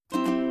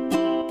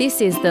This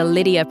is the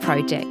Lydia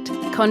Project,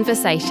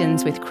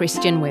 Conversations with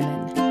Christian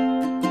Women.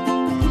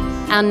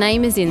 Our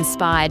name is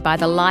inspired by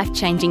the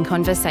life-changing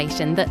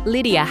conversation that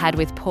Lydia had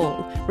with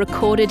Paul,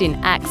 recorded in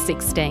Acts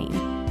 16.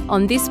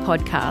 On this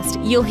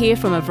podcast, you'll hear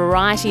from a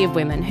variety of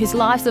women whose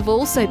lives have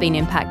also been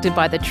impacted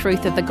by the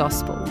truth of the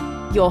gospel.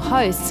 Your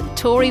hosts,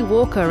 Tori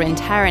Walker and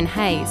Taryn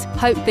Hayes,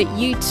 hope that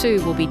you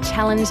too will be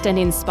challenged and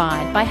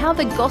inspired by how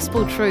the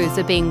gospel truths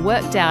are being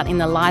worked out in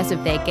the lives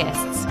of their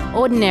guests,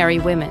 ordinary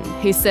women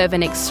who serve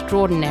an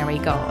extraordinary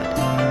God.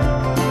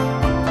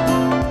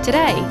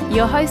 Today,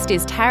 your host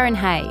is Taryn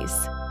Hayes.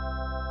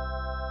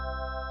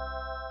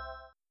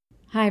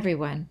 Hi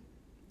everyone,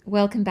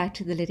 welcome back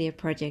to the Lydia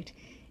Project.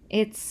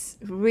 It's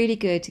really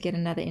good to get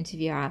another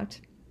interview out.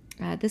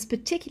 This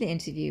particular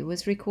interview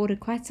was recorded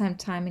quite some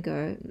time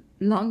ago,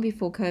 long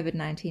before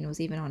COVID-19 was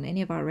even on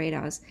any of our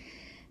radars.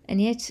 And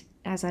yet,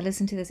 as I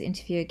listen to this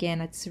interview again,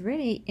 it's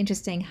really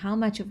interesting how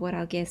much of what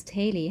our guest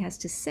Hayley has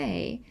to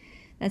say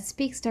that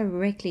speaks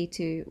directly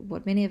to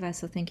what many of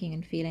us are thinking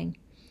and feeling,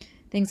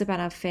 things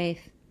about our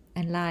faith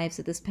and lives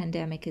that this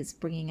pandemic is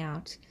bringing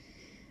out.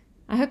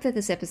 I hope that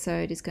this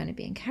episode is going to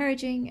be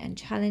encouraging and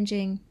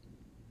challenging,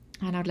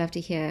 and I'd love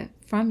to hear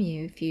from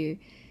you if you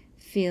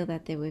feel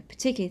that there were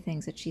particular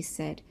things that she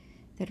said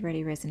that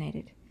really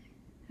resonated.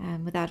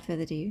 Without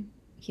further ado,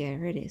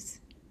 here it is.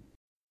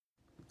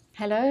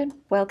 Hello,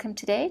 welcome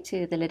today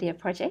to the Lydia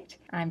Project.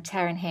 I'm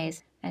Taryn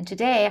Hayes, and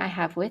today I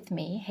have with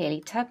me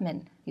Hayley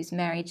Tubman, who's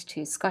married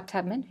to Scott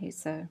Tubman,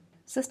 who's the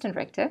assistant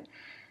rector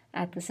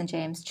at the St.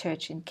 James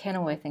Church in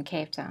Kenilworth in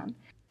Cape Town.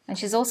 And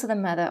she's also the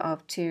mother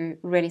of two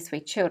really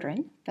sweet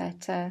children.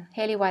 But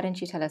Hayley, why don't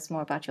you tell us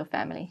more about your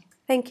family?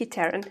 Thank you,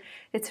 Taryn.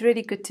 It's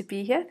really good to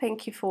be here.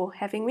 Thank you for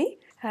having me.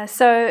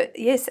 So,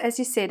 yes, as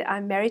you said,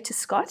 I'm married to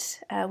Scott.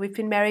 We've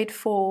been married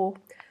for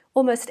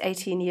almost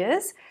 18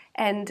 years,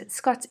 and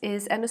Scott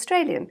is an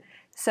Australian.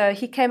 So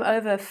he came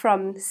over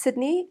from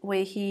Sydney,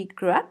 where he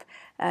grew up,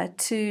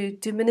 to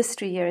do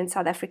ministry here in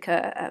South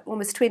Africa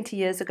almost 20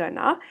 years ago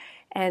now.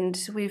 And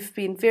we've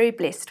been very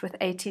blessed with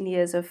 18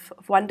 years of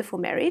wonderful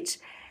marriage.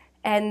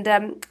 And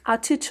our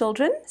two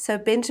children, so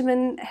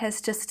Benjamin has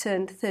just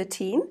turned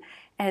 13,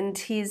 and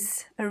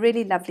he's a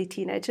really lovely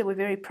teenager. We're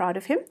very proud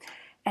of him.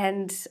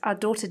 And our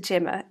daughter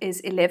Gemma is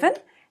 11,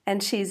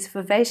 and she's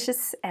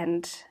vivacious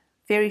and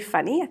very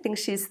funny. I think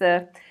she's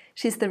the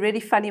really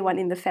funny one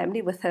in the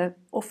family with her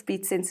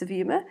offbeat sense of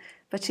humor,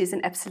 but she's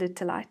an absolute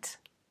delight.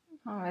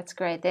 Oh, that's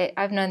great.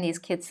 I've known these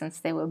kids since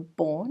they were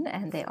born,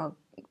 and they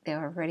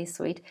are really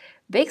sweet.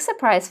 Big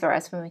surprise for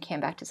us when we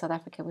came back to South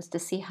Africa was to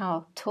see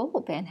how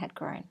tall Ben had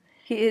grown.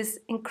 He is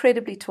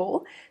incredibly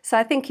tall. So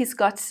I think he's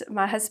got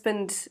my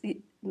husband,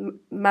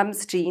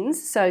 mum's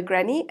genes, so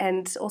granny,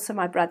 and also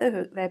my brother,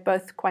 who they're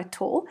both quite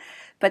tall.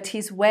 But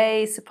he's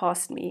way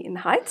surpassed me in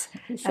height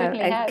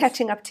and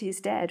catching up to his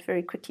dad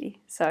very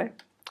quickly. So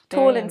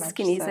tall and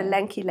skinny, he's a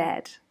lanky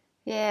lad.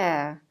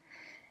 Yeah,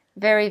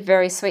 very,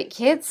 very sweet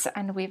kids,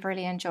 and we've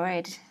really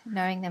enjoyed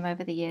knowing them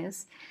over the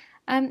years.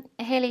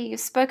 Hayley, you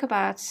spoke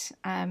about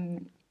a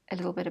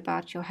little bit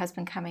about your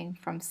husband coming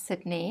from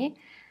Sydney.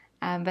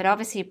 But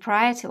obviously,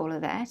 prior to all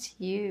of that,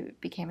 you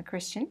became a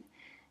Christian.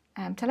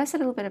 Tell us a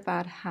little bit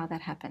about how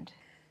that happened.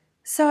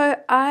 So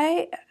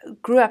I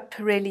grew up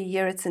really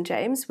here at St.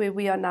 James, where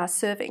we are now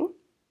serving.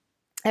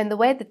 And the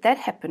way that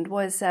happened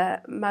was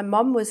my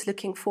mom was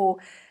looking for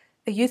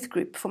a youth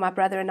group for my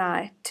brother and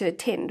I to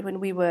attend when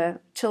we were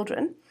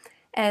children.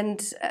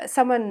 And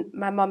someone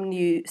my mom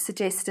knew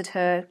suggested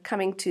her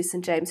coming to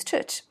St. James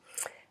Church.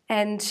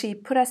 And she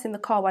put us in the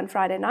car one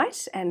Friday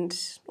night, and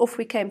off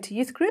we came to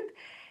youth group.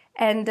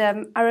 And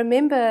I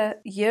remember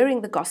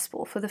hearing the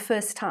gospel for the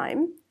first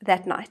time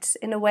that night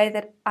in a way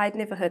that I'd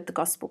never heard the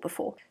gospel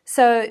before.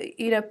 So,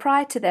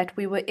 prior to that,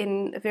 we were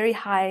in a very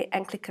high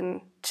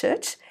Anglican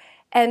church,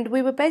 and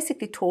we were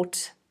basically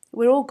taught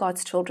we're all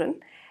God's children.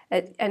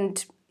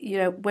 And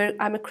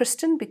I'm a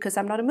Christian because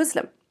I'm not a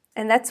Muslim.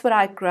 And that's what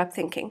I grew up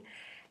thinking.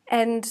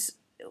 And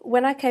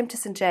when I came to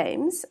St.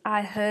 James,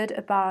 I heard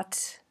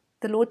about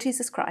the Lord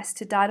Jesus Christ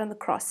who died on the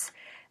cross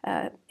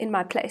in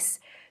my place,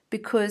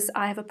 because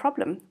I have a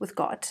problem with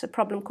God, a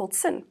problem called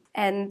sin.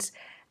 And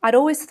I'd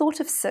always thought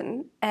of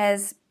sin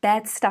as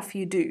bad stuff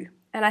you do.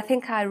 And I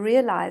think I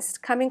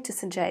realized coming to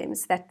St.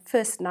 James that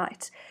first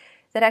night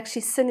that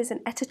actually sin is an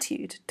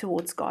attitude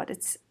towards God.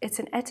 It's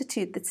an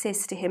attitude that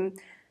says to him,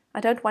 I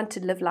don't want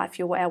to live life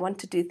your way, I want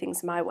to do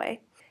things my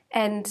way.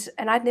 And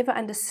I'd never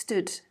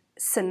understood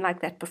sin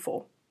like that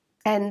before.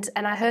 And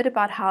I heard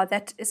about how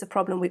that is a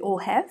problem we all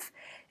have.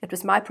 It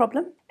was my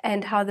problem,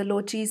 and how the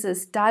Lord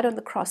Jesus died on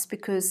the cross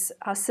because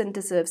our sin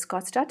deserves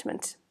God's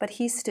judgment. But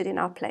he stood in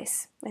our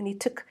place, and he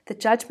took the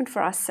judgment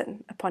for our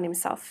sin upon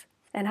himself,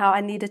 and how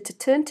I needed to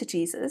turn to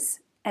Jesus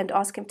and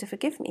ask him to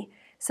forgive me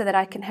so that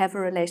I can have a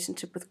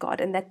relationship with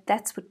God. And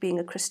that's what being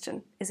a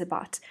Christian is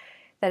about,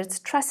 that it's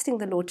trusting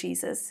the Lord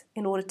Jesus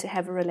in order to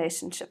have a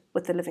relationship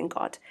with the living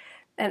God.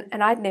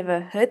 And I'd never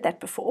heard that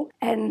before.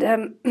 And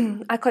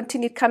I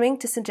continued coming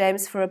to St.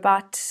 James for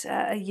about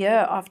a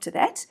year after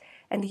that,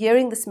 and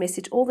hearing this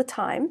message all the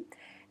time.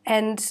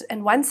 And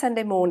one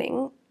Sunday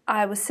morning,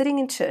 I was sitting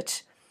in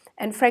church,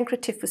 and Frank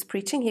Retief was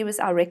preaching. He was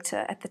our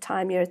rector at the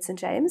time here at St.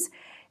 James.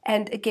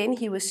 And again,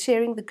 he was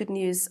sharing the good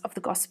news of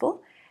the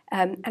gospel.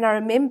 And I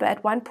remember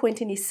at one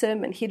point in his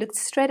sermon, he looked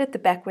straight at the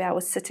back where I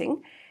was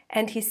sitting,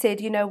 and he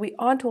said, we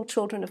aren't all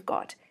children of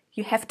God.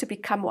 You have to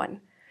become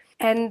one.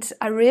 And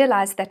I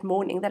realized that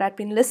morning that I'd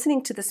been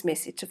listening to this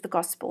message of the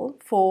gospel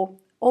for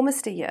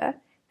almost a year,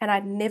 and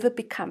I'd never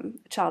become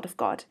a child of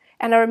God.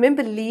 And I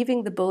remember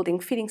leaving the building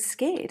feeling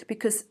scared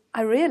because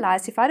I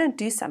realized if I don't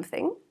do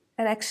something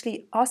and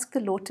actually ask the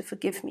Lord to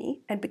forgive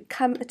me and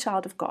become a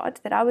child of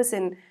God, that I was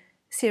in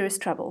serious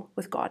trouble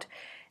with God.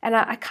 And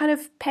I kind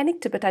of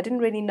panicked a bit. I didn't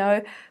really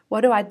know,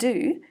 what do I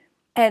do?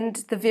 And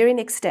the very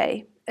next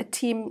day, a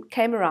team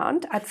came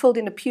around. I'd filled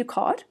in a pew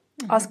card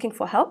asking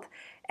for help.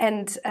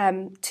 And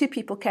 2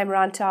 people came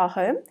around to our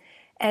home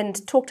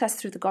and talked us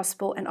through the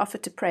gospel and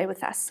offered to pray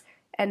with us.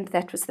 And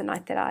that was the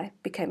night that I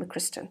became a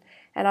Christian.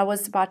 And I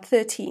was about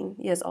 13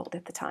 years old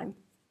at the time.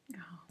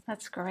 Oh,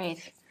 that's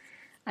great.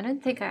 I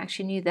don't think I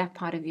actually knew that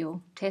part of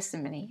your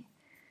testimony.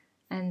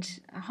 And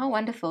how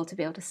wonderful to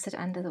be able to sit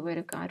under the Word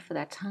of God for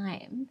that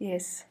time.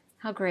 Yes.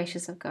 How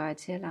gracious of God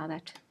to allow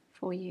that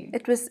for you.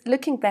 It was,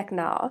 looking back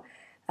now,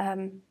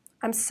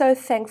 I'm so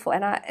thankful.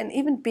 And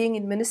even being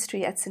in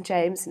ministry at St.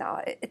 James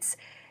now,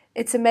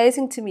 it's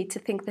amazing to me to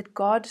think that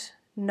God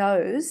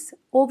knows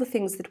all the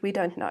things that we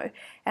don't know.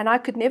 And I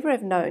could never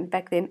have known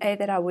back then,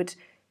 that I would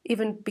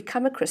even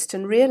become a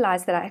Christian,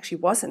 realize that I actually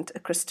wasn't a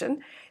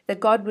Christian, that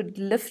God would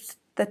lift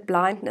that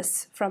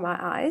blindness from my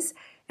eyes,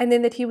 and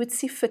then that he would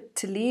see fit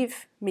to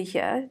leave me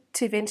here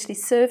to eventually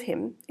serve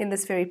him in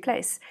this very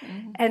place.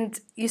 And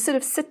you sort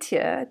of sit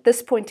here at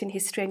this point in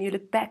history and you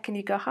look back and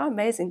you go, how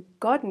amazing,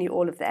 God knew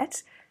all of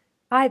that.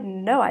 I had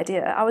no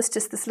idea. I was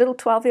just this little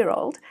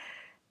 12-year-old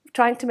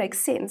trying to make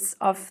sense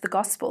of the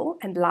gospel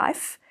and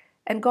life.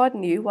 And God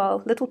knew,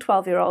 well, little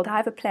 12-year-old, I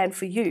have a plan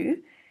for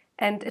you.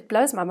 And it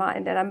blows my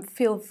mind. And I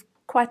feel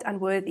quite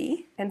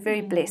unworthy and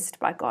very blessed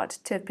by God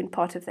to have been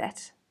part of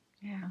that.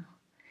 Yeah.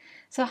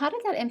 So how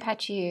did that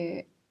impact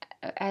you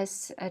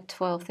as a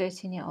 12,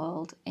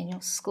 13-year-old in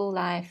your school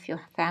life,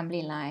 your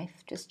family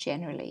life, just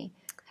generally,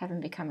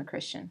 having become a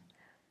Christian?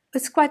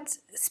 It's quite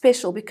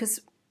special because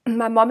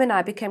my mom and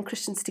I became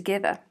Christians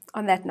together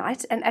on that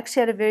night and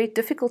actually had a very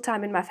difficult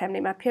time in my family.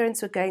 My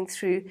parents were going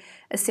through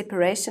a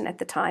separation at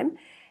the time.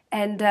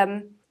 And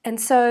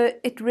so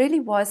it really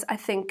was, I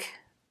think,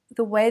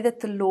 the way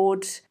that the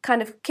Lord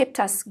kind of kept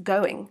us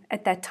going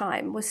at that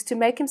time was to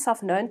make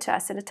himself known to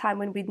us in a time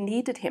when we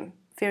needed him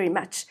very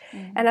much.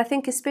 And I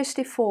think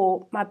especially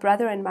for my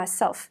brother and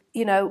myself,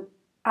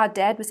 our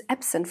dad was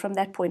absent from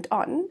that point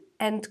on,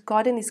 and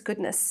God in his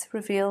goodness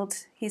revealed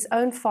his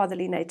own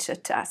fatherly nature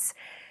to us.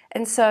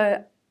 And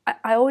so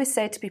I always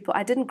say to people,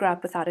 I didn't grow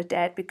up without a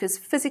dad because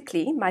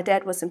physically my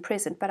dad wasn't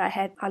present, but I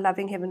had our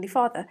loving Heavenly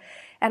Father.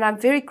 And I'm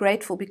very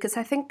grateful because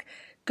I think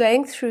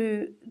going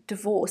through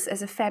divorce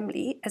as a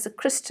family, as a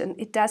Christian,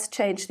 it does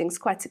change things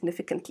quite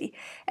significantly.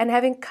 And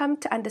having come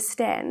to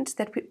understand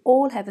that we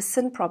all have a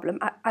sin problem,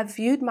 I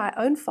viewed my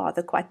own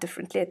father quite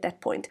differently at that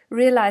point,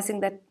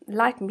 realizing that,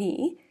 like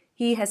me,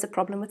 he has a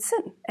problem with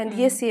sin. And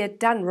yes, he had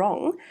done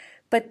wrong,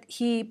 but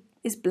he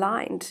is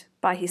blind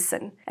by his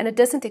sin. And it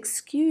doesn't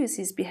excuse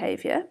his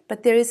behavior,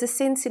 but there is a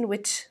sense in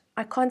which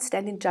I can't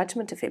stand in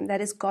judgment of him.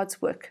 That is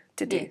God's work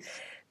to do. Yes.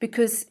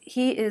 Because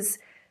he is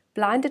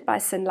blinded by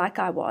sin like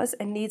I was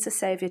and needs a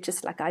savior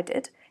just like I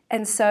did.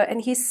 And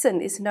his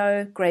sin is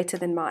no greater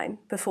than mine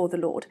before the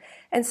Lord.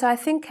 And so I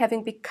think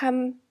having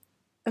become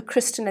a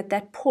Christian at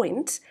that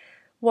point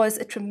was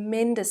a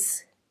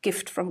tremendous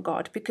gift from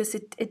God because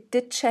it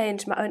did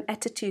change my own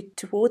attitude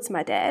towards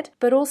my dad,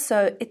 but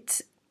also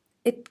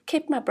it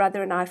kept my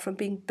brother and I from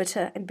being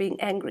bitter and being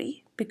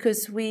angry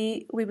because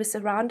we were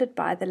surrounded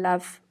by the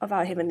love of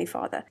our Heavenly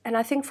Father. And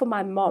I think for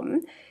my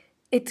mom,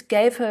 it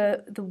gave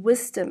her the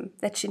wisdom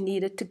that she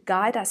needed to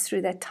guide us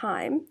through that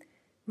time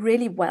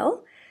really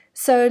well.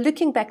 So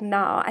looking back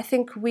now, I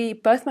think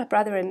both my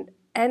brother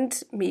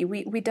and me,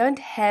 we don't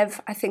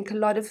have, I think, a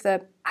lot of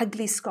the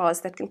ugly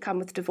scars that can come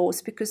with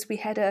divorce because we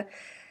had a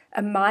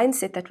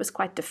mindset that was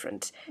quite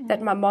different,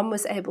 that my mom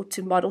was able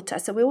to model to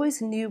us. So we always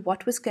knew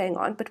what was going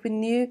on, but we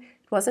knew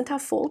it wasn't our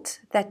fault,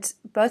 that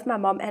both my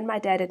mom and my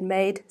dad had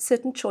made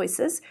certain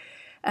choices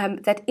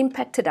that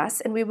impacted us,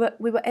 and we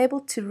were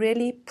able to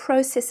really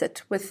process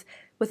it with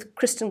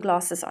Christian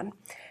glasses on.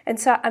 And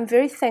so I'm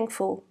very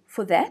thankful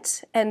for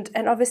that, and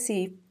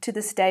obviously to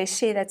this day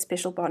share that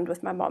special bond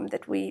with my mom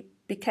that we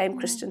became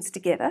Christians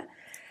together.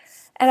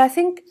 And I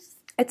think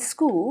at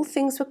school,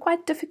 things were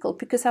quite difficult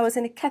because I was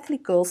in a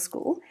Catholic girls'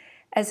 school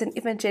as an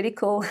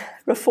evangelical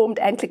Reformed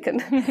Anglican,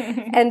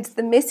 and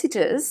the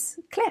messages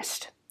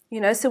clashed.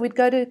 So we'd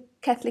go to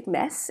Catholic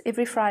Mass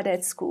every Friday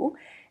at school,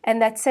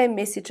 and that same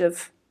message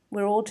of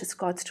we're all just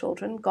God's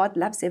children, God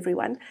loves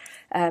everyone,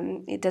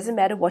 it doesn't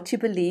matter what you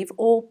believe,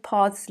 all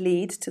paths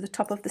lead to the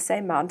top of the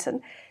same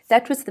mountain.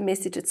 That was the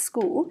message at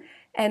school.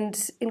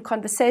 And in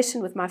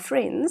conversation with my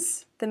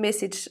friends, the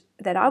message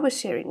that I was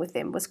sharing with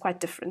them was quite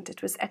different.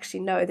 It was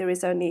actually, no, there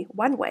is only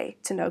one way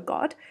to know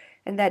God,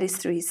 and that is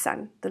through his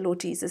Son, the Lord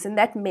Jesus. And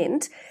that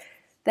meant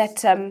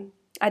that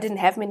I didn't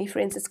have many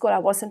friends at school. I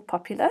wasn't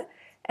popular,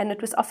 and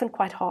it was often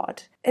quite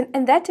hard.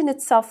 And that in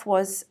itself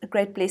was a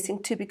great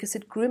blessing too, because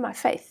it grew my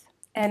faith.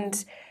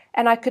 And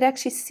I could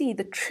actually see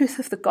the truth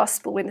of the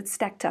gospel when it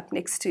stacked up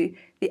next to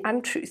the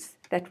untruth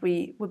that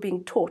we were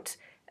being taught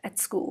at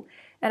school.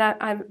 And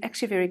I'm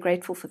actually very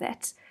grateful for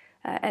that.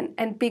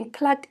 And being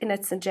plugged in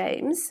at St.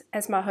 James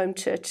as my home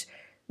church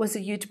was a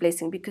huge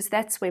blessing, because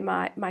that's where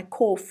my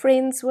core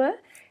friends were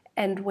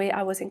and where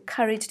I was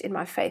encouraged in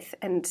my faith.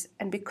 And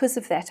because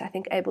of that, I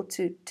think able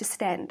to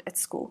stand at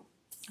school.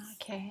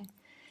 Okay.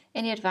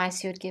 Any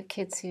advice you would give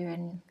kids who are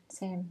in the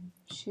same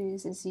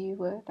shoes as you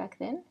were back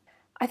then?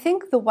 I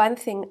think the one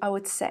thing I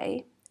would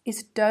say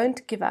is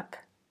don't give up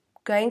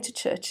going to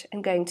church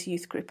and going to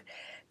youth group,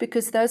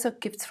 because those are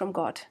gifts from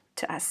God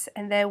to us.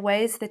 And they're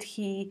ways that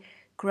He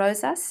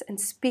grows us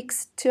and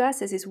speaks to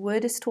us as His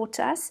word is taught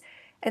to us.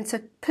 And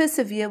so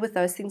persevere with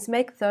those things.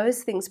 Make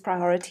those things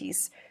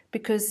priorities,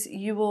 because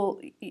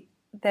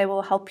they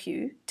will help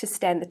you to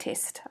stand the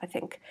test, I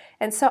think.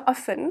 And so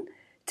often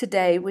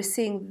today we're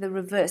seeing the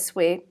reverse,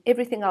 where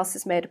everything else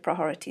is made a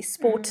priority.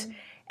 Sport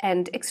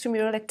and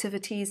extramural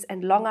activities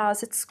and long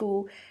hours at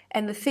school,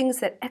 and the things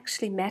that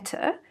actually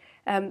matter,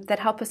 that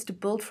help us to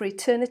build for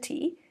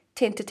eternity,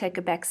 tend to take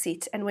a back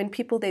seat. And when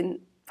people then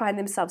find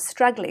themselves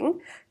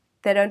struggling,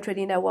 they don't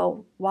really know,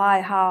 well,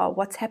 why, how,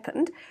 what's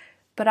happened.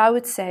 But I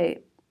would say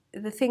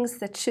the things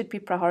that should be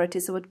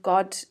priorities are what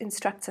God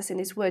instructs us in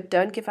His word.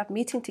 Don't give up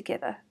meeting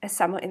together, as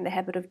some are in the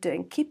habit of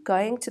doing. Keep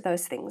going to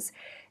those things,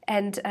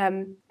 and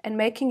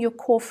making your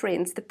core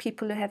friends the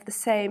people who have the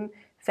same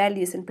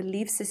values and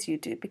beliefs as you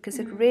do, because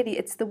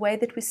it's the way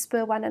that we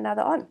spur one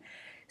another on.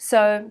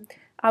 So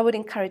I would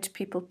encourage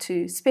people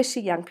to,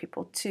 especially young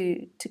people,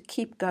 to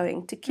keep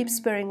going, to keep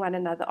spurring one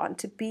another on,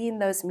 to be in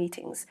those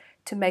meetings,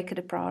 to make it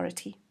a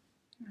priority.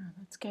 Oh,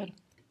 that's good.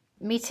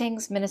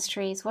 Meetings,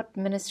 ministries. What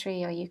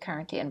ministry are you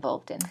currently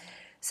involved in?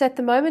 So at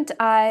the moment,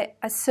 I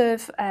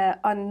serve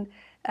on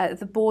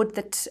the board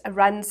that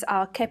runs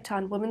our Cape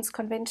Town Women's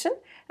Convention,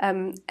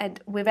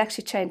 and we've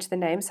actually changed the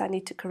name, so I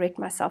need to correct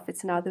myself.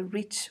 It's now the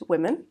Reach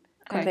Women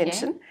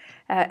Convention,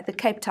 the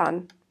Cape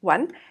Town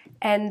one.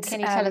 And can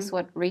you tell us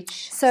what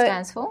Reach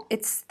stands for?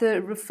 It's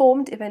the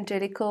Reformed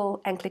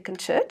Evangelical Anglican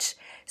Church.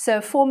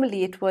 So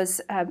formerly it was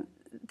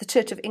the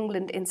Church of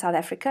England in South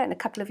Africa, and a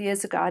couple of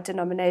years ago our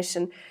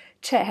denomination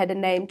had a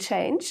name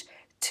change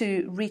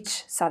to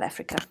Reach South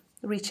Africa,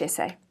 Reach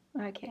SA.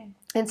 Okay.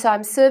 And so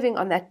I'm serving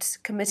on that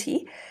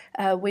committee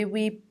where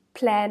we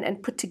plan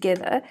and put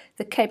together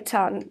the Cape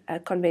Town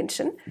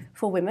Convention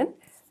for Women,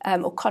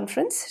 or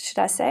conference, should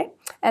I say.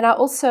 And I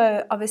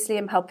also obviously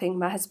am helping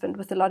my husband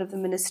with a lot of the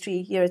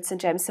ministry here at St.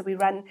 James. So we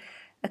run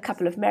a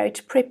couple of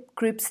marriage prep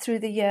groups through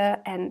the year,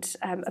 and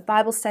a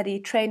Bible study,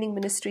 training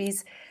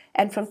ministries,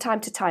 and from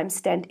time to time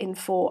stand in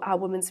for our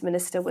women's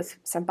minister with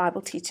some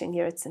Bible teaching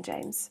here at St.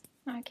 James.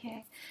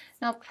 Okay.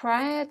 Now,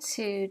 prior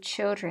to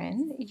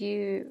children,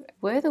 you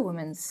were the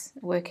women's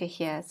worker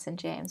here at St.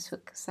 James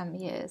for some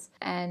years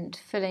and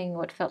filling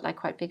what felt like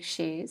quite big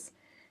shoes.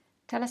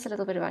 Tell us a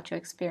little bit about your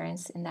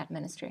experience in that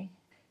ministry.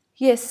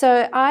 Yes,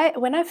 so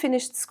when I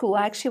finished school,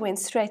 I actually went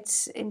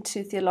straight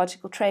into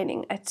theological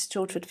training at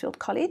George Whitfield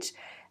College,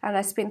 and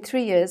I spent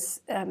 3 years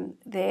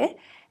there,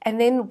 and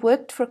then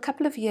worked for a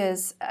couple of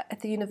years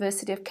at the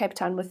University of Cape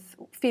Town with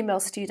female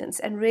students,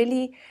 and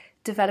really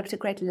developed a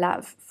great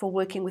love for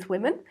working with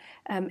women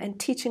and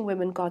teaching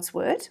women God's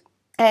Word.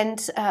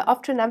 And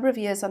after a number of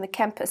years on the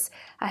campus,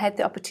 I had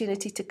the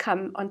opportunity to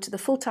come onto the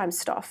full-time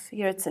staff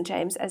here at St.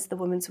 James as the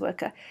women's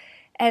worker.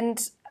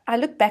 And I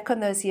look back on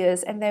those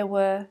years, and they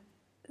were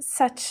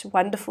such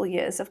wonderful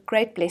years of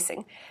great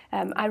blessing.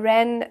 I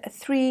ran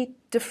 3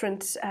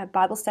 different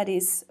Bible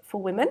studies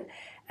for women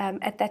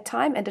at that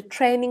time, and a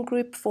training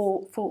group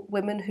for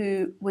women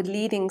who were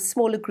leading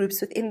smaller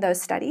groups within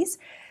those studies.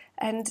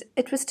 And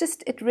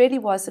it really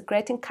was a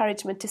great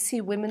encouragement to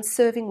see women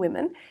serving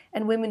women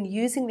and women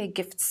using their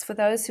gifts for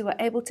those who were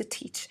able to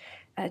teach,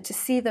 to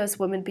see those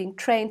women being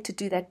trained to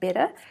do that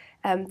better.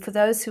 For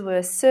those who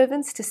were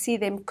servants, to see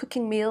them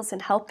cooking meals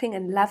and helping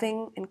and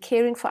loving and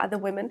caring for other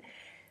women.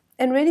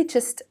 And really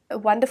just a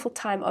wonderful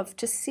time of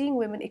just seeing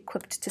women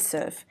equipped to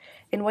serve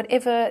in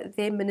whatever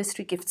their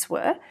ministry gifts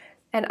were.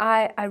 And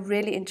I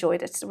really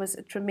enjoyed it. It was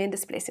a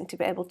tremendous blessing to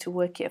be able to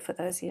work here for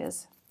those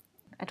years.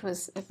 It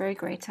was a very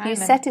great time. You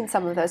sat in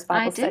some of those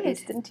Bible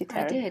studies, didn't you,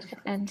 Taryn? I did,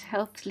 and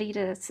helped lead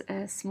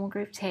a small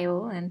group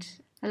table, and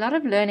a lot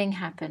of learning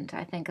happened,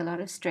 I think, a lot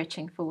of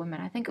stretching for women.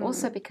 I think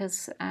also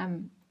because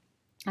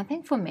I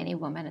think for many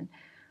women,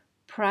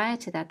 prior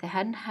to that, they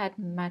hadn't had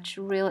much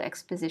real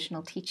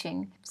expositional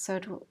teaching, so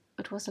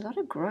it was a lot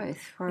of growth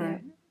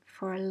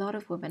for a lot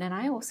of women. And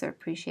I also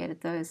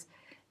appreciated those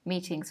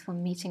meetings for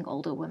meeting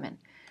older women,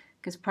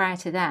 because prior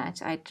to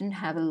that, I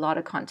didn't have a lot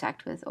of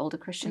contact with older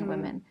Christian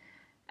women.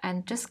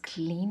 And just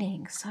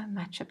gleaning so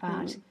much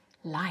about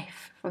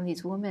life from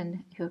these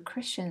women who are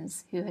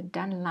Christians, who had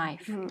done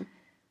life,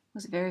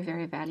 was very,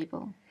 very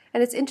valuable.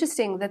 And it's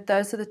interesting that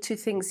those are the 2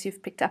 things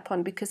you've picked up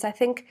on, because I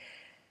think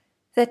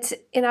that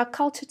in our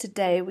culture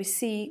today, we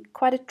see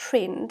quite a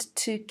trend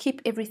to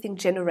keep everything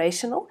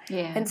generational.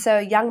 Yeah. And so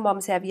young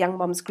moms have young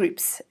moms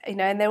groups,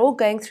 and they're all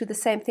going through the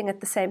same thing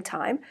at the same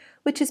time,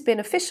 which is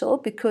beneficial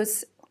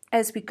because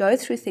as we go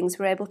through things,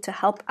 we're able to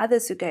help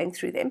others who are going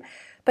through them.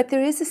 But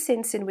there is a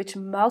sense in which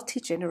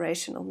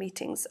multi-generational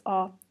meetings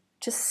are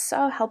just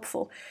so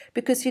helpful,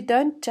 because you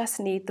don't just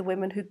need the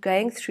women who are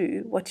going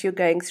through what you're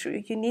going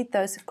through. You need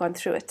those who've gone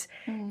through it.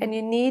 And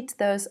you need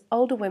those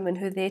older women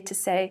who are there to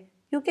say,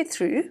 you'll get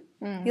through,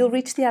 you'll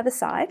reach the other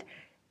side.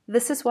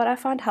 This is what I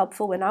found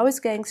helpful when I was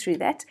going through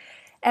that.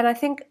 And I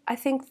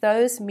think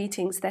those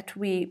meetings that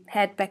we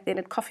had back then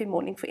at Coffee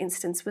Morning, for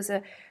instance, was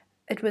a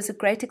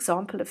great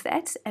example of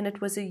that, and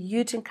it was a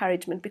huge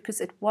encouragement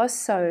because it was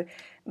so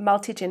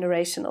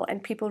multi-generational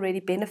and people really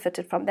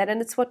benefited from that,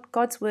 and it's what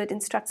God's word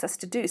instructs us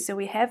to do. So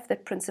we have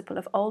that principle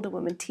of older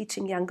women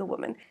teaching younger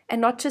women, and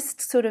not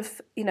just sort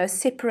of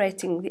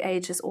separating the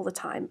ages all the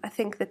time. I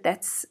think that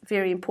that's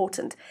very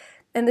important.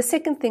 And the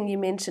second thing you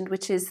mentioned,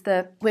 which is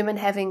the women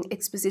having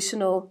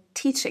expositional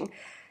teaching,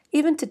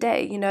 even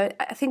today,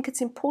 I think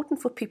it's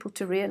important for people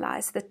to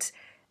realize that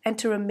and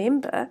to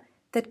remember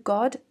that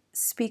God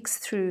speaks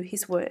through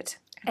his word.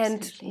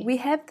 Absolutely. And we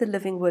have the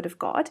living word of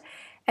God.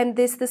 And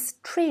there's this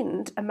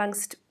trend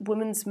amongst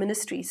women's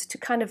ministries to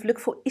kind of look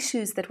for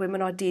issues that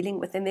women are dealing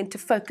with and then to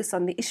focus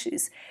on the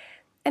issues.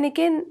 And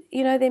again,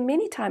 there are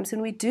many times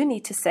when we do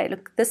need to say,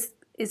 look, this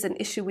is an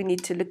issue we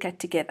need to look at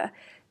together.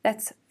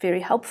 That's very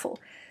helpful.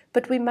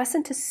 But we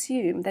mustn't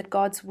assume that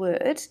God's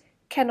word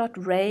cannot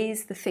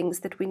raise the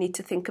things that we need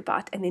to think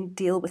about and then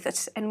deal with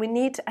it. And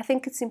I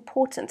think it's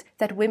important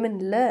that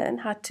women learn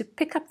how to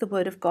pick up the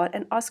word of God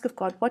and ask of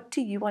God, what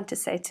do you want to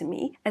say to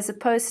me? As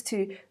opposed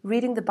to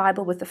reading the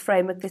Bible with a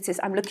framework that says,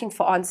 I'm looking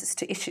for answers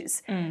to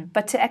issues.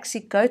 But to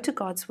actually go to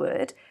God's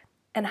word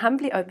and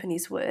humbly open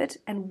his word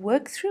and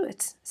work through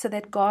it so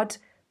that God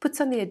puts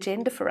on the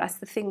agenda for us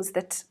the things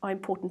that are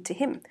important to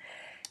him.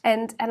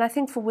 And I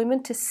think for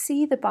women to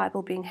see the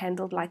Bible being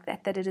handled like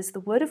that it is the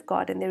word of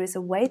God and there is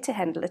a way to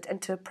handle it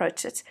and to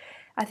approach it,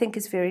 I think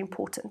is very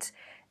important.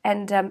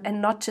 And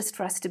not just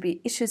for us to be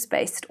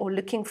issues-based or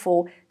looking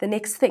for the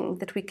next thing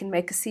that we can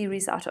make a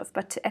series out of,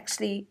 but to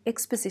actually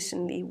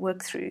expositionally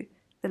work through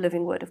the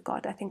living word of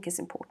God, I think is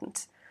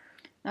important.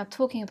 Now,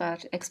 talking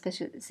about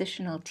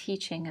expositional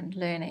teaching and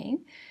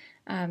learning,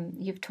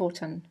 you've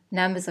taught on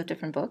numbers of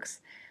different books.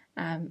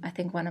 I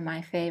think one of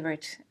my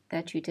favorite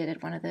that you did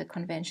at one of the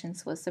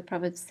conventions was the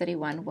Proverbs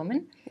 31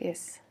 woman.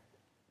 Yes.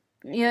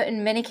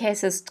 In many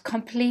cases,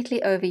 completely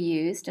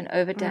overused and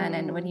overdone.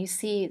 And when you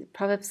see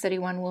Proverbs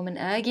 31 woman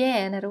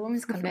again at a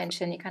women's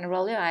convention, you kind of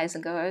roll your eyes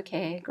and go,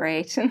 okay,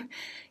 great.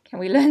 Can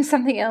we learn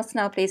something else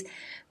now, please?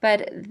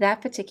 But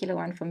that particular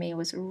one for me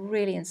was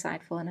really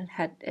insightful, and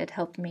it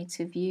helped me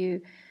to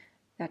view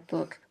that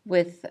book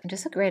with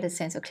just a greater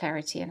sense of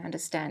clarity and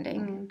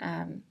understanding.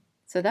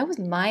 So that was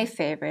my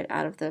favorite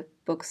out of the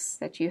books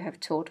that you have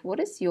taught. What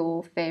has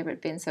your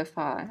favorite been so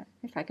far,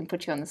 if I can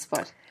put you on the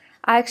spot?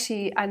 I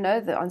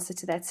know the answer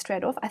to that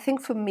straight off. I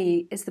think for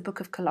me is the book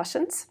of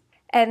Colossians.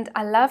 And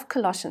I love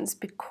Colossians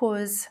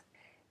because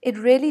it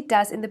really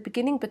does, in the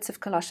beginning bits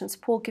of Colossians,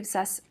 Paul gives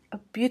us a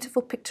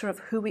beautiful picture of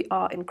who we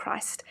are in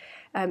Christ.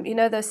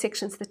 Those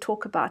sections that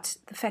talk about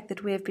the fact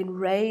that we have been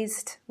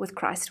raised with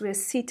Christ. We are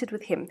seated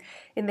with him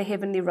in the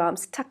heavenly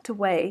realms, tucked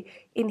away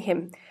in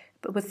him,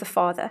 but with the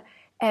Father.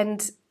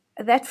 And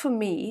that for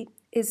me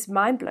is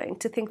mind-blowing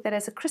to think that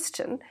as a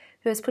Christian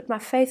who has put my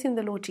faith in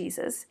the Lord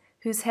Jesus,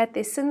 who's had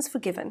their sins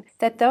forgiven,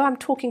 that though I'm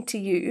talking to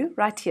you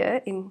right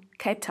here in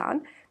Cape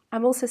Town,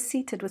 I'm also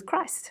seated with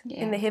Christ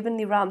in the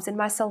heavenly realms, and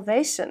my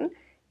salvation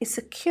is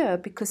secure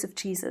because of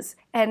Jesus.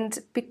 And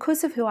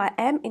because of who I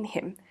am in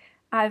him,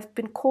 I've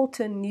been called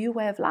to a new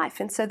way of life.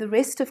 And so the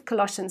rest of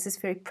Colossians is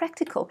very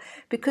practical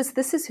because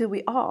this is who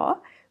we are.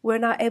 We're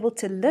now able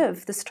to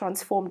live this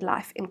transformed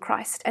life in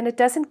Christ. And it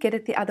doesn't get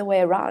it the other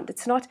way around.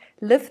 It's not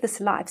live this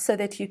life so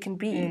that you can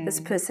be this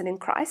person in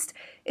Christ.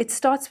 It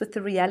starts with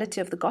the reality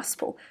of the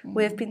gospel.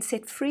 We have been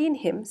set free in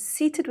him,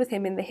 seated with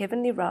him in the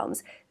heavenly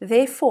realms.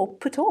 Therefore,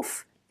 put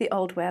off the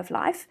old way of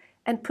life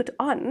and put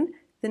on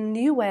the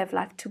new way of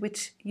life to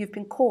which you've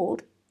been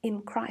called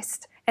in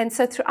Christ. And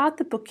so throughout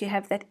the book, you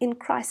have that in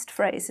Christ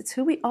phrase. It's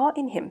who we are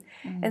in him.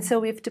 And so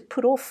we have to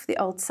put off the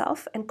old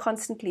self and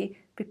constantly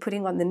be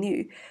putting on the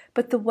new.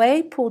 But the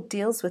way Paul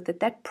deals with it,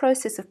 that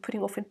process of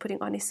putting off and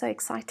putting on is so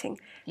exciting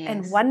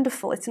and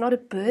wonderful. It's not a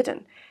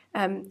burden.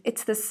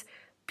 It's this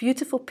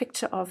beautiful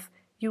picture of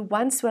you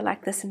once were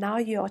like this, now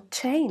you are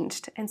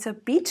changed. And so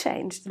be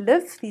changed,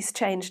 live these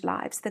changed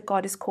lives that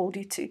God has called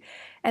you to.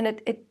 And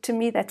it to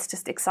me, that's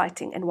just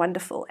exciting and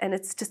wonderful. And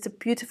it's just a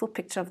beautiful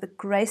picture of the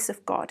grace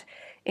of God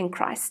in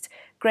Christ.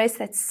 Grace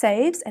that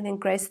saves, and then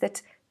grace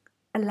that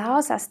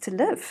allows us to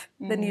live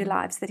the new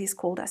lives that he's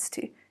called us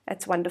to.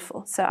 That's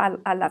wonderful. So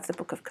I love the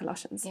book of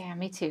Colossians. Yeah,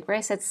 me too.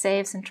 Grace that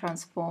saves and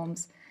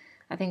transforms.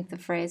 I think the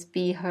phrase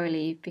be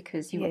holy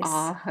because you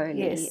are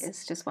holy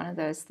is just one of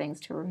those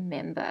things to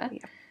remember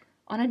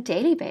on a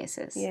daily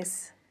basis.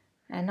 Yes.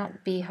 And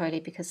not be holy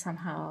because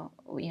somehow,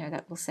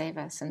 that will save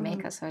us and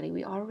make us holy.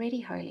 We are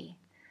already holy.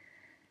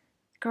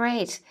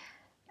 Great.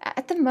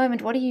 At the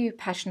moment, what are you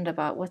passionate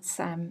about? What's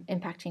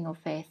impacting your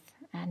faith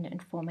and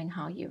informing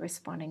how you're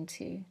responding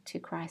to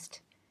Christ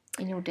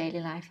in your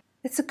daily life?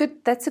 That's a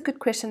good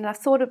question. And I've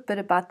thought a bit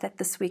about that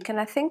this week. And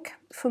I think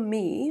for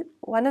me,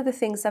 one of the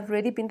things I've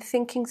really been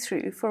thinking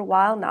through for a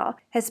while now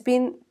has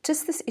been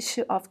just this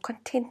issue of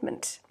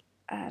contentment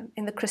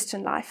in the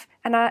Christian life.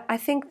 And I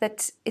think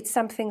that it's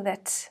something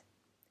that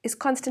is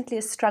constantly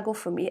a struggle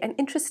for me. And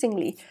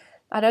interestingly,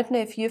 I don't know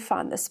if you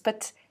found this,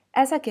 but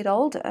as I get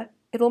older,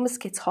 it almost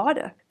gets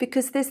harder,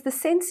 because there's the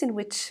sense in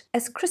which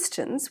as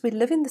Christians, we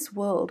live in this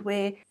world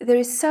where there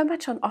is so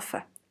much on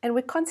offer. And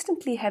we're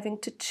constantly having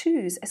to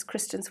choose as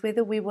Christians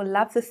whether we will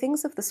love the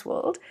things of this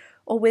world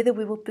or whether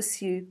we will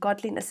pursue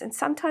godliness. And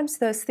sometimes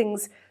those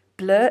things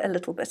blur a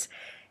little bit.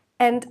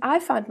 And I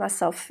found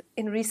myself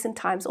in recent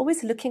times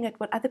always looking at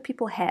what other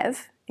people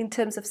have in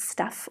terms of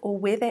stuff or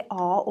where they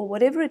are or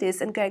whatever it is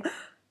and going,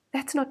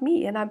 that's not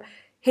me. And I'm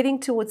heading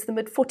towards the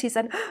mid-40s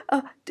and,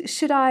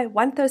 should I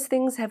want those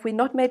things? Have we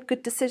not made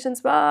good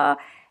decisions?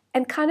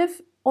 And kind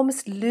of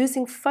almost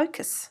losing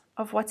focus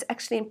of what's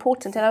actually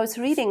important. And I was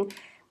reading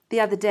the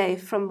other day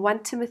from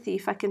 1 Timothy,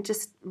 if I can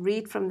just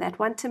read from that,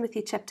 1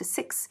 Timothy chapter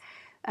 6,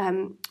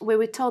 where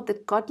we're told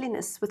that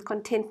godliness with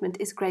contentment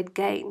is great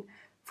gain,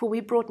 for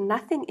we brought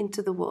nothing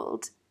into the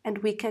world and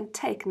we can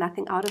take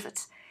nothing out of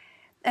it.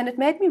 And it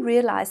made me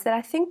realize that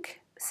I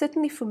think,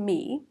 certainly for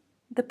me,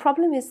 the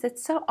problem is that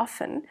so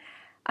often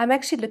I'm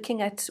actually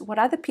looking at what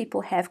other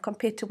people have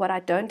compared to what I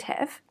don't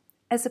have,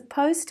 as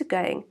opposed to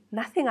going,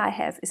 nothing I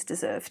have is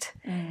deserved.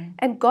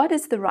 And God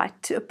has the right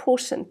to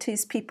apportion to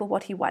his people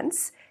what he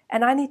wants,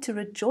 and I need to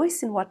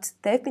rejoice in what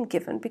they've been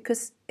given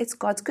because it's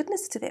God's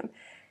goodness to them.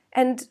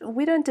 And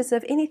we don't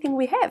deserve anything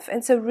we have.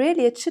 And so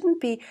really it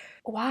shouldn't be,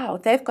 wow,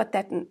 they've got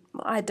that and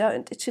I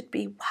don't. It should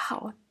be,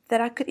 wow,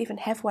 that I could even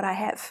have what I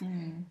have.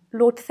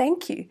 Lord,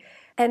 thank you.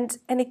 And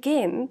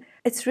again,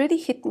 it's really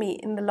hit me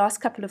in the last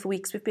couple of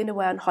weeks. We've been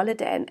away on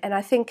holiday, and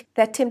I think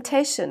that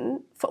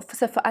temptation, for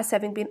us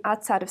having been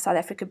outside of South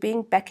Africa,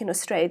 being back in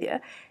Australia,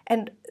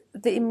 and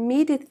the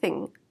immediate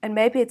thing, and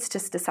maybe it's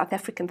just a South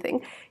African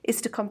thing,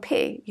 is to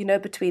compare,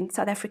 between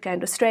South Africa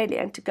and Australia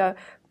and to go,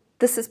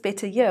 this is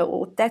better here,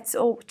 or that's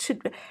all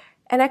should be.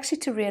 And actually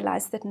to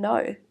realize that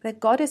no,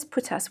 that God has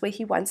put us where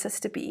he wants us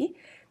to be.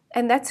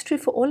 And that's true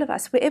for all of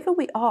us. Wherever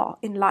we are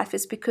in life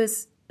is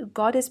because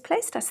God has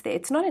placed us there.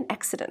 It's not an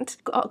accident.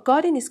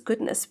 God in his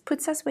goodness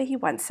puts us where he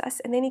wants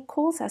us, and then he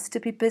calls us to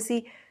be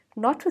busy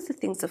not with the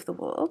things of the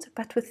world,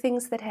 but with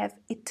things that have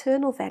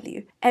eternal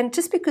value. And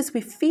just because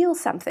we feel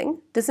something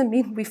doesn't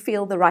mean we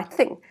feel the right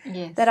thing.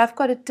 Yes. That I've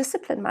got to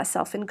discipline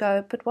myself and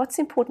go, but what's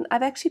important?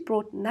 I've actually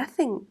brought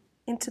nothing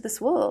into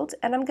this world,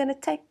 and I'm going to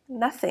take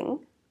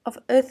nothing of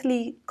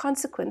earthly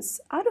consequence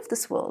out of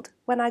this world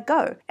when I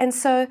go. And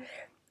so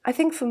I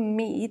think for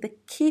me, the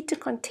key to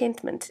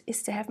contentment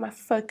is to have my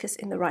focus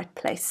in the right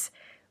place.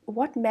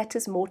 What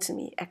matters more to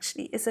me,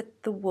 actually? Is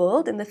it the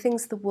world and the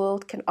things the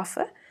world can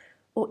offer,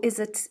 or is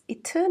it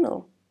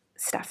eternal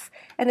stuff?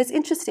 And it's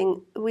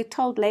interesting, we're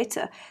told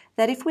later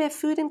that if we have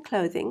food and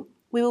clothing,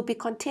 we will be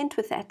content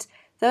with that.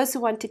 Those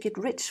who want to get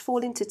rich fall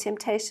into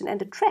temptation and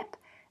a trap,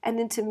 and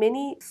into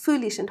many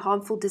foolish and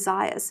harmful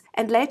desires.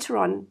 And later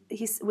on,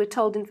 we're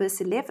told in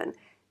verse 11,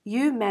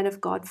 you, man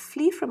of God,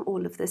 flee from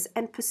all of this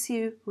and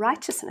pursue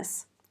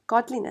righteousness,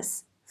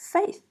 godliness,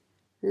 faith,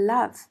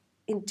 love,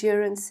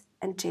 endurance,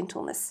 and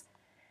gentleness.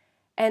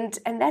 And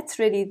that's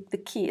really the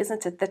key,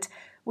 isn't it? That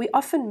we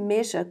often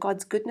measure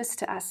God's goodness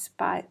to us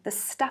by the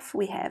stuff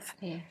we have,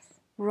 Yes.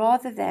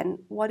 rather than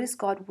what is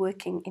God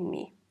working in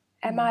me.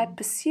 Am I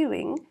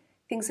pursuing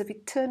things of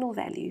eternal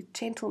value,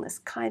 gentleness,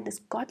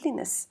 kindness,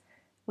 godliness,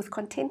 with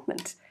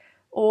contentment?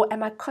 Or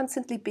am I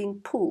constantly being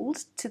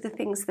pulled to the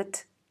things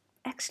that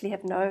actually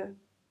have no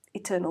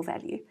eternal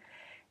value?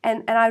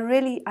 And I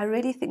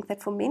really think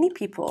that for many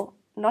people,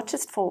 not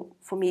just for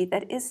me,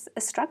 that is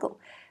a struggle.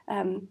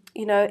 In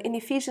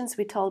Ephesians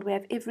we're told we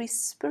have every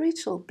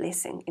spiritual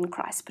blessing in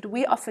Christ, but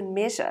we often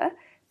measure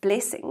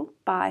blessing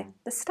by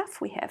the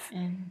stuff we have,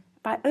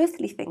 by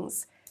earthly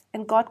things,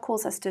 and God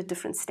calls us to a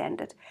different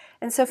standard.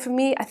 And so for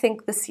me, I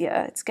think this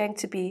year it's going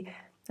to be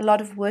a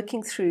lot of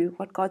working through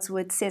what God's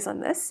word says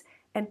on this,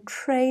 and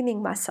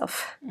training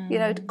myself.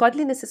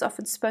 Godliness is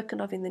often spoken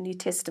of in the New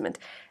Testament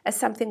as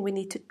something we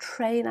need to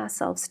train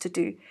ourselves to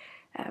do.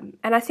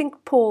 And I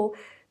think Paul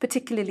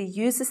particularly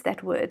uses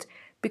that word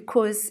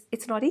because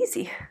it's not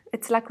easy.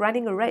 It's like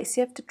running a race.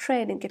 You have to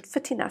train and get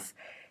fit enough.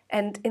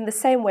 And in the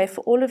same way,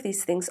 for all of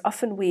these things,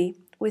 often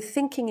we're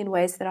thinking in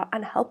ways that are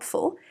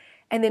unhelpful,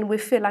 and then we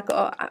feel like,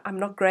 oh, I'm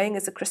not growing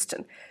as a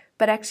Christian.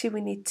 But actually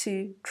we need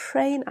to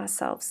train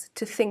ourselves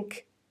to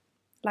think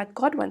like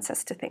God wants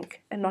us to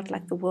think and not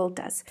like the world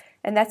does.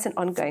 And that's an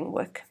ongoing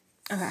work.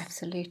 Oh,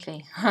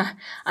 absolutely.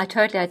 I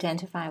totally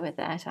identify with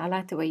that. I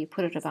like the way you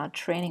put it about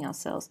training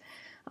ourselves.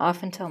 I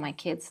often tell my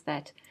kids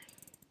that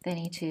they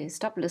need to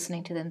stop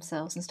listening to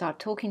themselves and start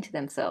talking to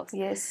themselves.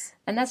 Yes.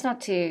 And that's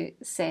not to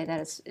say that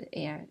it's,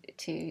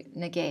 to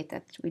negate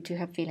that we do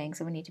have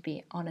feelings, and we need to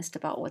be honest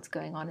about what's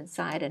going on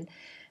inside and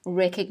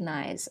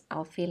recognize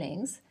our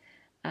feelings.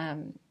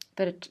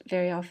 But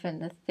very often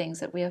the things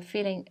that we are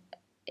feeling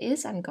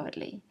is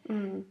ungodly.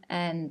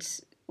 And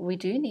we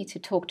do need to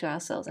talk to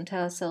ourselves and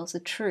tell ourselves the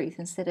truth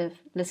instead of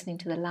listening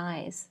to the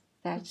lies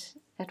that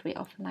we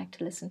often like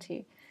to listen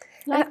to.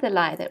 Like the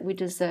lie that we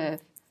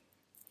deserve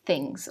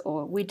things,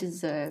 or we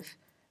deserve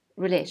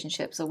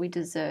relationships, or we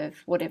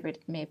deserve whatever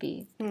it may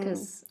be,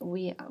 because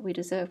we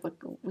deserve what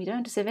we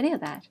don't deserve any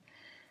of that.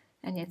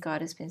 And yet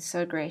God has been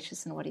so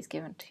gracious in what He's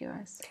given to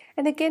us.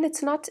 And again,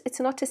 it's not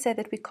to say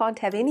that we can't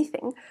have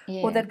anything,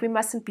 or that we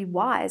mustn't be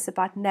wise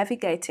about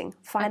navigating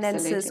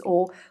finances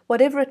or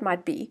whatever it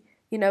might be.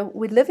 You know,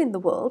 we live in the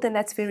world, and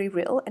that's very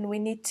real. And we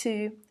need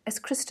to, as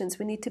Christians,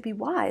 we need to be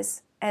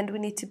wise, and we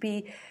need to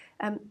be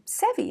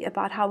savvy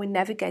about how we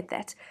navigate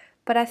that.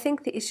 But I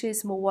think the issue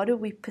is more, what do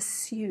we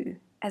pursue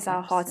as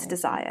our heart's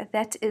desire?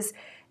 That is,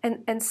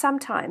 and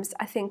sometimes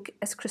I think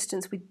as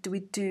Christians we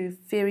do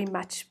very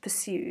much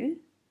pursue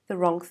the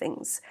wrong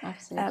things.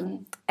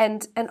 Absolutely.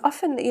 And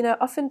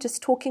often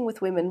just talking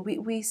with women,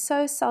 we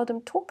so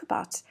seldom talk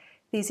about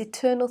these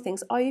eternal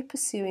things. Are you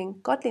pursuing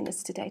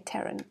godliness today,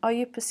 Taryn? Are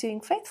you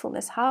pursuing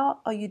faithfulness? How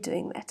are you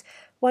doing that?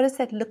 What does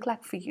that look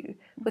like for you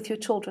with your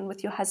children,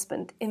 with your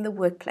husband, in the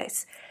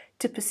workplace,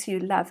 to pursue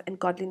love and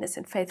godliness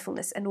and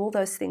faithfulness and all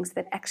those things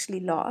that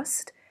actually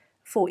last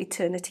for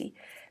eternity?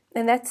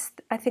 And that's,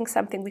 I think,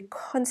 something we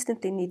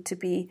constantly need to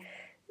be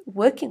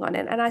working on.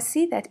 And I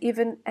see that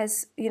even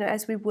as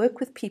we work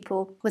with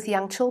people with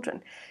young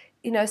children,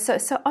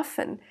 so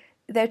often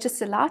they're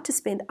just allowed to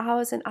spend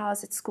hours and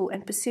hours at school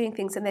and pursuing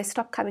things, and they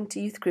stop coming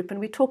to youth group. And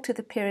we talk to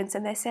the parents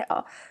and they say,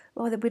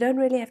 we don't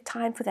really have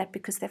time for that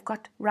because they've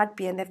got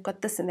rugby and they've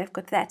got this and they've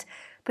got that.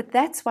 But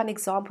that's one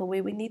example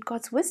where we need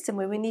God's wisdom,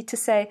 where we need to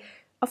say,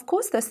 of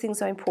course those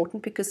things are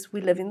important because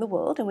we live in the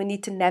world and we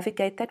need to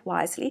navigate that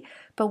wisely.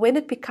 But when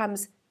it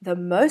becomes the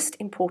most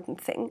important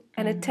thing,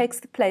 and it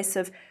takes the place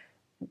of,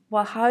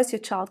 well, how is your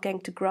child going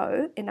to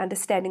grow in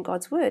understanding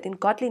God's word, in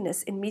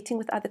godliness, in meeting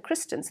with other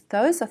Christians?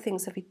 Those are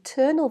things of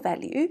eternal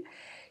value.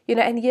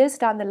 And years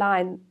down the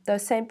line,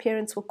 those same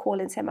parents will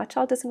call and say, my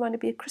child doesn't want to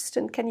be a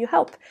Christian, can you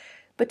help?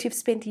 But you've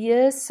spent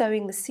years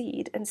sowing the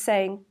seed and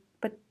saying,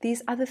 but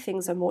these other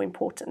things are more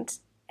important.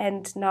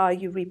 And now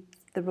you reap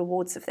the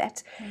rewards of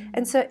that.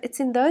 And so it's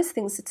in those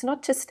things, it's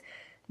not just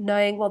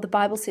knowing, well, the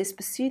Bible says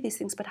pursue these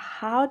things, but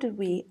how do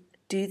we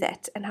do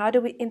that, and how do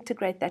we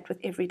integrate that with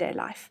everyday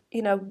life?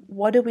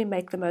 What do we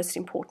make the most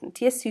important?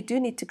 Yes, you do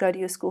need to go to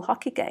your school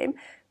hockey game,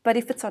 but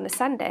if it's on a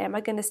Sunday, am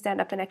I going to stand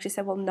up and actually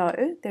say, well,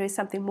 no, there is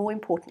something more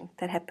important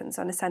that happens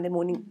on a Sunday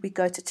morning? We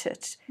go to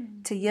church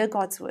to hear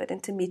God's word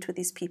and to meet with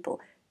these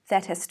people.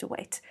 That has to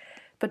wait.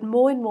 But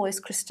more and more as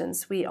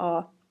Christians, we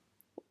are,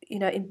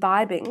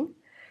 imbibing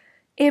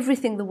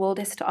everything the world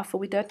has to offer.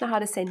 We don't know how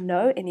to say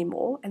no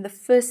anymore, and the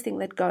first thing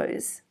that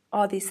goes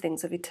are these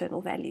things of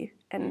eternal value.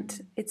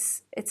 And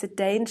it's a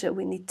danger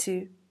we need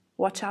to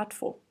watch out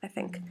for, I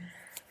think.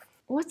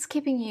 What's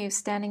keeping you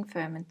standing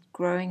firm and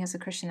growing as a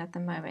Christian at the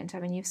moment? I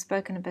mean, you've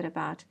spoken a bit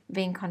about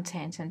being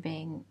content and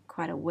being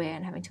quite aware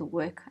and having to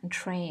work and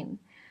train.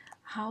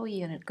 How are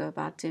you going to go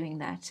about doing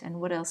that?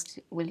 And what else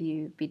will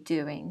you be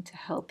doing to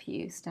help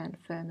you stand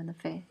firm in the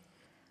faith?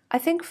 I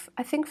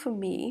think for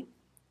me,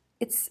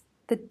 it's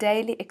the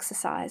daily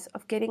exercise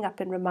of getting up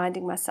and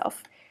reminding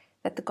myself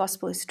that the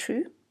gospel is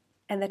true,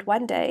 and that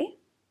one day,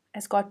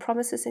 as God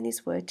promises in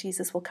His word,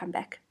 Jesus will come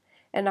back.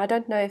 And I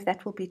don't know if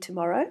that will be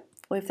tomorrow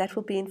or if that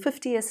will be in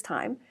 50 years'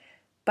 time,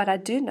 but I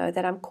do know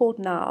that I'm called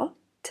now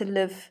to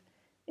live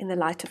in the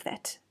light of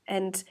that,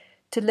 and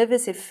to live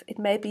as if it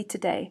may be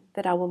today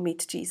that I will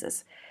meet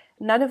Jesus.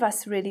 None of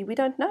us really, we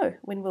don't know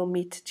when we'll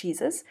meet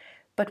Jesus,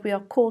 but we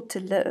are called to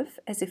live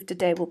as if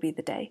today will be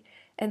the day.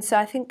 And so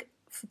I think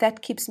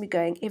that keeps me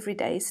going every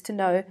day, is to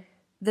know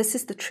this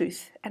is the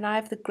truth, and I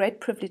have the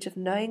great privilege of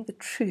knowing the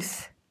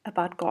truth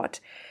about God,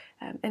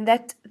 and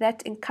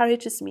that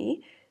encourages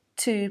me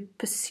to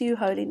pursue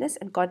holiness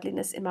and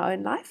godliness in my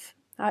own life,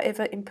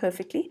 however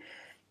imperfectly,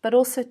 but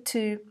also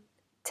to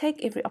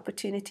take every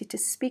opportunity to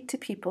speak to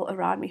people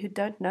around me who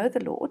don't know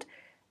the Lord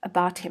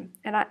about Him.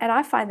 And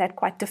I find that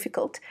quite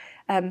difficult.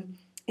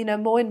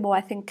 More and more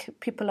I think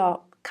people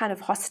are kind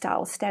of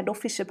hostile,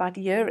 standoffish about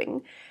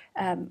hearing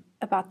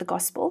about the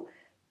gospel,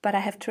 but I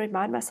have to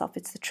remind myself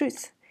it's the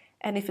truth.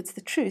 And if it's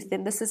the truth,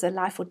 then this is a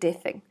life or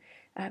death thing.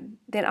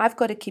 Then I've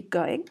got to keep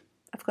going.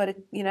 I've got to,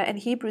 and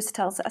Hebrews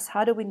tells us,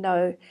 how do we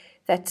know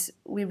that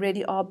we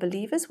really are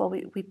believers? Well,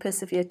 we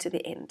persevere to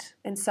the end.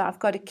 And so I've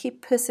got to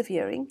keep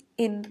persevering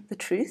in the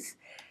truth.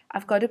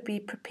 I've got to be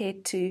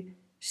prepared to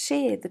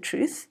share the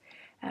truth.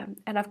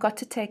 And I've got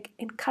to take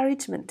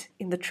encouragement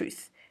in the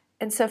truth.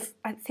 And so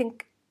I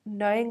think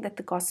knowing that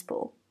the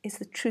gospel is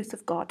the truth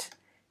of God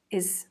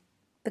is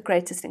the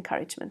greatest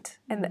encouragement,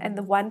 and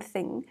the one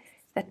thing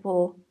that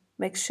will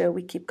make sure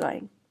we keep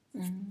going.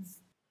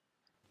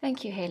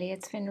 Thank you, Hayley.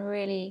 It's been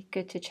really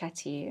good to chat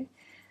to you.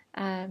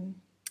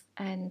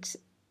 And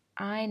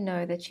I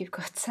know that you've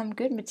got some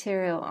good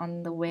material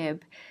on the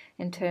web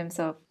in terms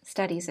of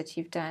studies that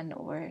you've done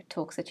or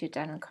talks that you've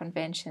done on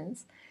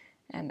conventions.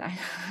 And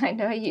I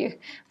know you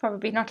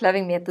probably not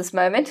loving me at this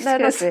moment. No,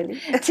 not really.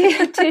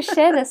 to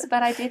share this,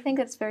 but I do think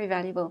it's very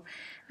valuable.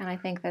 And I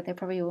think that there are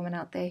probably women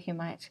out there who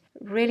might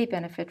really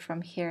benefit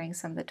from hearing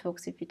some of the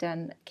talks that you've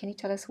done. Can you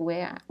tell us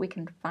where we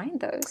can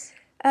find those?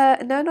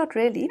 No, not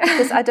really,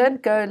 because I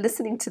don't go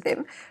listening to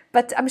them.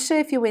 But I'm sure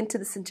if you went to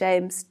the St.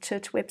 James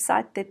Church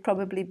website, there'd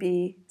probably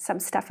be some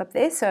stuff up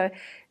there. So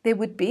there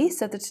would be.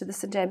 So that to the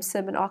St. James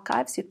Sermon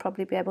Archives, you'd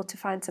probably be able to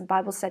find some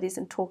Bible studies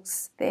and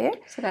talks there.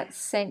 So that's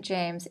St.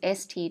 James,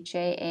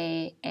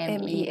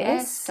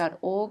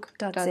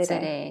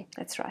 stjames.org.za.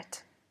 That's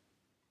right.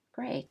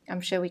 Great. I'm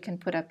sure we can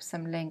put up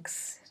some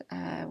links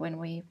when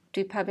we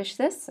do publish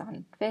this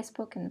on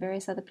Facebook and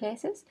various other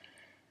places.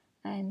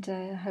 And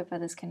I hope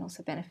others can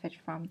also benefit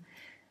from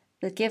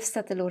the gifts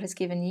that the Lord has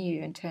given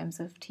you in terms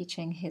of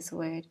teaching His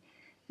Word.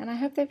 And I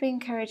hope they've been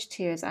encouraged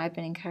too, as I've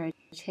been encouraged.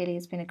 Hayley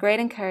has been a great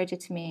encourager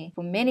to me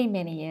for many,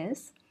 many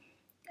years.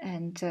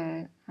 And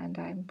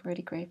I'm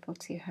really grateful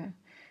to her.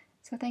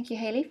 So thank you,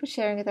 Hayley, for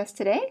sharing with us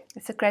today.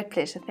 It's a great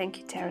pleasure. Thank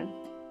you, Taryn.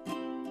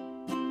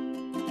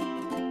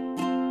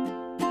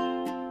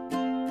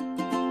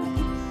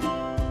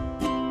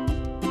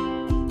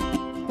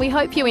 We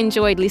hope you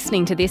enjoyed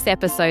listening to this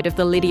episode of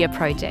the Lydia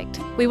Project.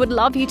 We would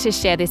love you to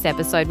share this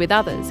episode with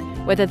others,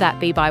 whether that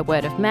be by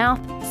word of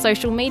mouth,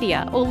 social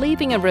media, or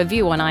leaving a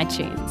review on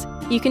iTunes.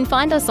 You can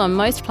find us on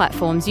most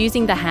platforms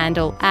using the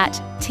handle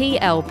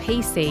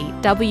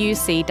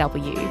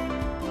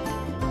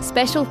 @TLPCWCW.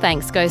 Special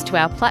thanks goes to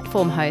our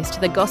platform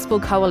host, the Gospel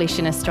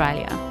Coalition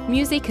Australia.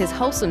 Music is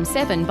Wholesome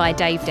 7 by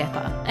Dave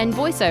Depper, and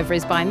voiceover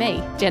is by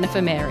me,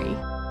 Jennifer Mary.